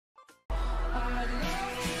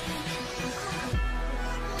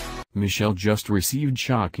Michelle just received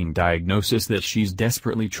shocking diagnosis that she's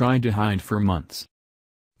desperately tried to hide for months.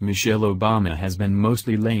 Michelle Obama has been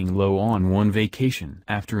mostly laying low on one vacation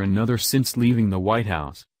after another since leaving the White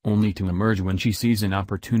House, only to emerge when she sees an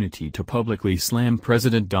opportunity to publicly slam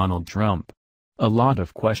President Donald Trump. A lot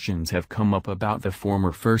of questions have come up about the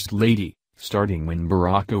former First Lady, starting when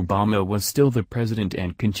Barack Obama was still the president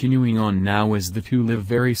and continuing on now as the two live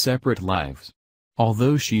very separate lives.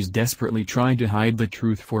 Although she's desperately tried to hide the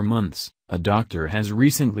truth for months, a doctor has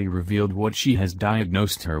recently revealed what she has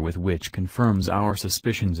diagnosed her with, which confirms our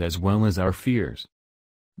suspicions as well as our fears.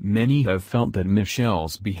 Many have felt that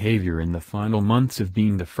Michelle's behavior in the final months of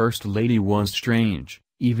being the First Lady was strange,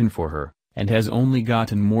 even for her, and has only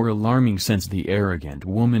gotten more alarming since the arrogant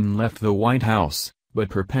woman left the White House, but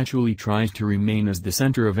perpetually tries to remain as the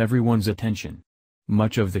center of everyone's attention.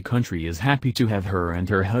 Much of the country is happy to have her and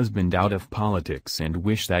her husband out of politics and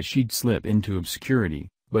wish that she'd slip into obscurity,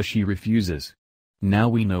 but she refuses. Now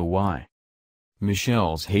we know why.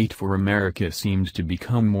 Michelle's hate for America seemed to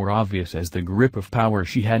become more obvious as the grip of power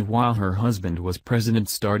she had while her husband was president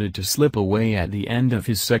started to slip away at the end of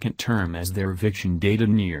his second term as their eviction date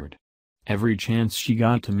neared. Every chance she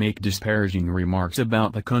got to make disparaging remarks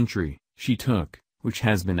about the country, she took, which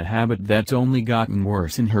has been a habit that's only gotten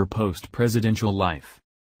worse in her post-presidential life.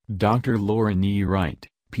 Dr. Lauren E. Wright,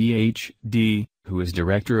 Ph.D., who is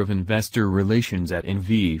Director of Investor Relations at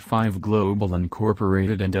NV5 Global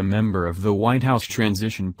Incorporated and a member of the White House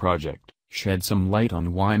Transition Project, shed some light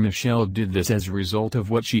on why Michelle did this as a result of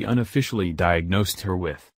what she unofficially diagnosed her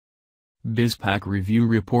with. BizPac Review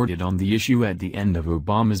reported on the issue at the end of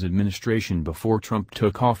Obama's administration before Trump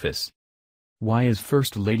took office. Why is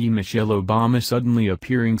First Lady Michelle Obama suddenly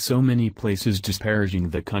appearing so many places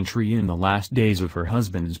disparaging the country in the last days of her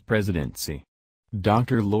husband's presidency?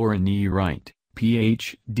 Dr. Lauren E. Wright,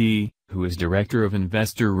 Ph.D., who is Director of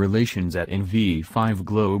Investor Relations at NV5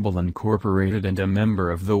 Global Incorporated and a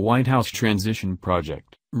member of the White House Transition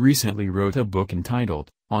Project, recently wrote a book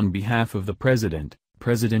entitled, On Behalf of the President,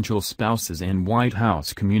 Presidential Spouses and White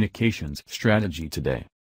House Communications Strategy Today.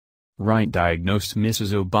 Wright diagnosed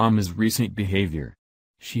Mrs. Obama's recent behavior.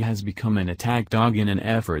 She has become an attack dog in an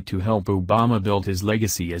effort to help Obama build his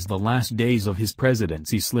legacy as the last days of his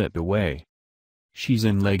presidency slip away. She's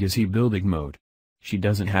in legacy building mode. She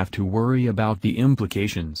doesn't have to worry about the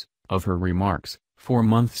implications of her remarks for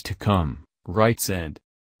months to come, Wright said.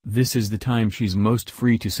 This is the time she's most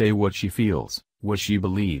free to say what she feels, what she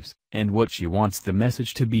believes, and what she wants the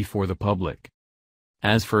message to be for the public.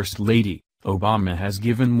 As First Lady, Obama has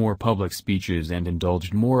given more public speeches and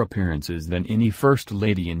indulged more appearances than any First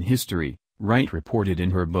Lady in history, Wright reported in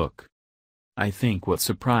her book. I think what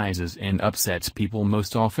surprises and upsets people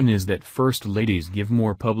most often is that First Ladies give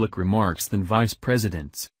more public remarks than Vice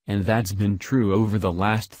Presidents, and that's been true over the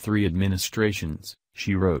last 3 administrations,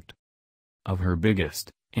 she wrote. Of her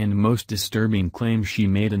biggest and most disturbing claim she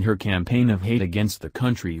made in her campaign of hate against the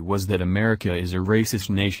country was that America is a racist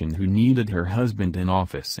nation who needed her husband in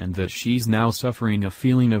office and that she's now suffering a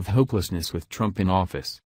feeling of hopelessness with Trump in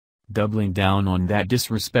office. Doubling down on that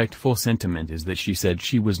disrespectful sentiment is that she said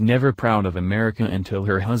she was never proud of America until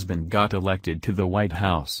her husband got elected to the White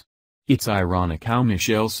House. It's ironic how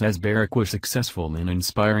Michelle says Barack was successful in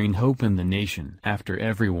inspiring hope in the nation after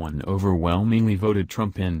everyone overwhelmingly voted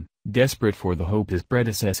Trump in, desperate for the hope his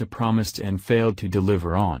predecessor promised and failed to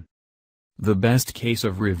deliver on. The best case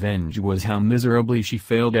of revenge was how miserably she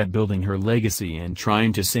failed at building her legacy and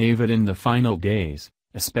trying to save it in the final days,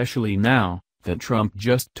 especially now that Trump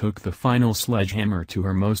just took the final sledgehammer to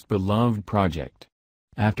her most beloved project.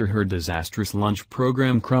 After her disastrous lunch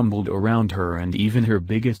program crumbled around her and even her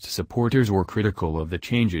biggest supporters were critical of the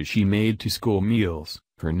changes she made to school meals,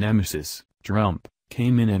 her nemesis, Trump,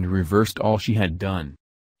 came in and reversed all she had done.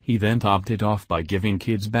 He then topped it off by giving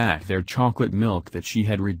kids back their chocolate milk that she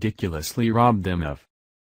had ridiculously robbed them of.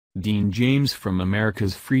 Dean James from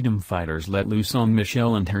America's Freedom Fighters let loose on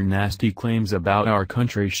Michelle and her nasty claims about our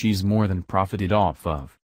country she's more than profited off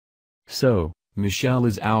of. So, Michelle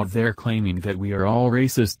is out there claiming that we are all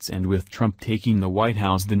racists and with Trump taking the White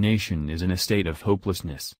House the nation is in a state of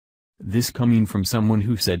hopelessness. This coming from someone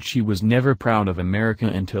who said she was never proud of America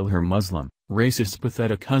until her Muslim, racist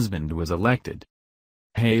pathetic husband was elected.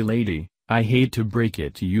 Hey lady, I hate to break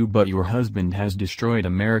it to you but your husband has destroyed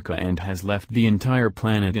America and has left the entire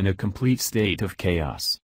planet in a complete state of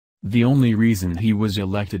chaos. The only reason he was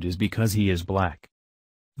elected is because he is black.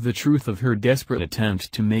 The truth of her desperate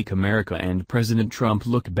attempt to make America and President Trump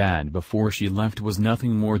look bad before she left was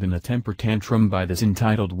nothing more than a temper tantrum by this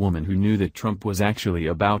entitled woman who knew that Trump was actually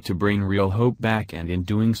about to bring real hope back and in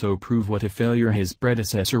doing so prove what a failure his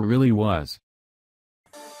predecessor really was.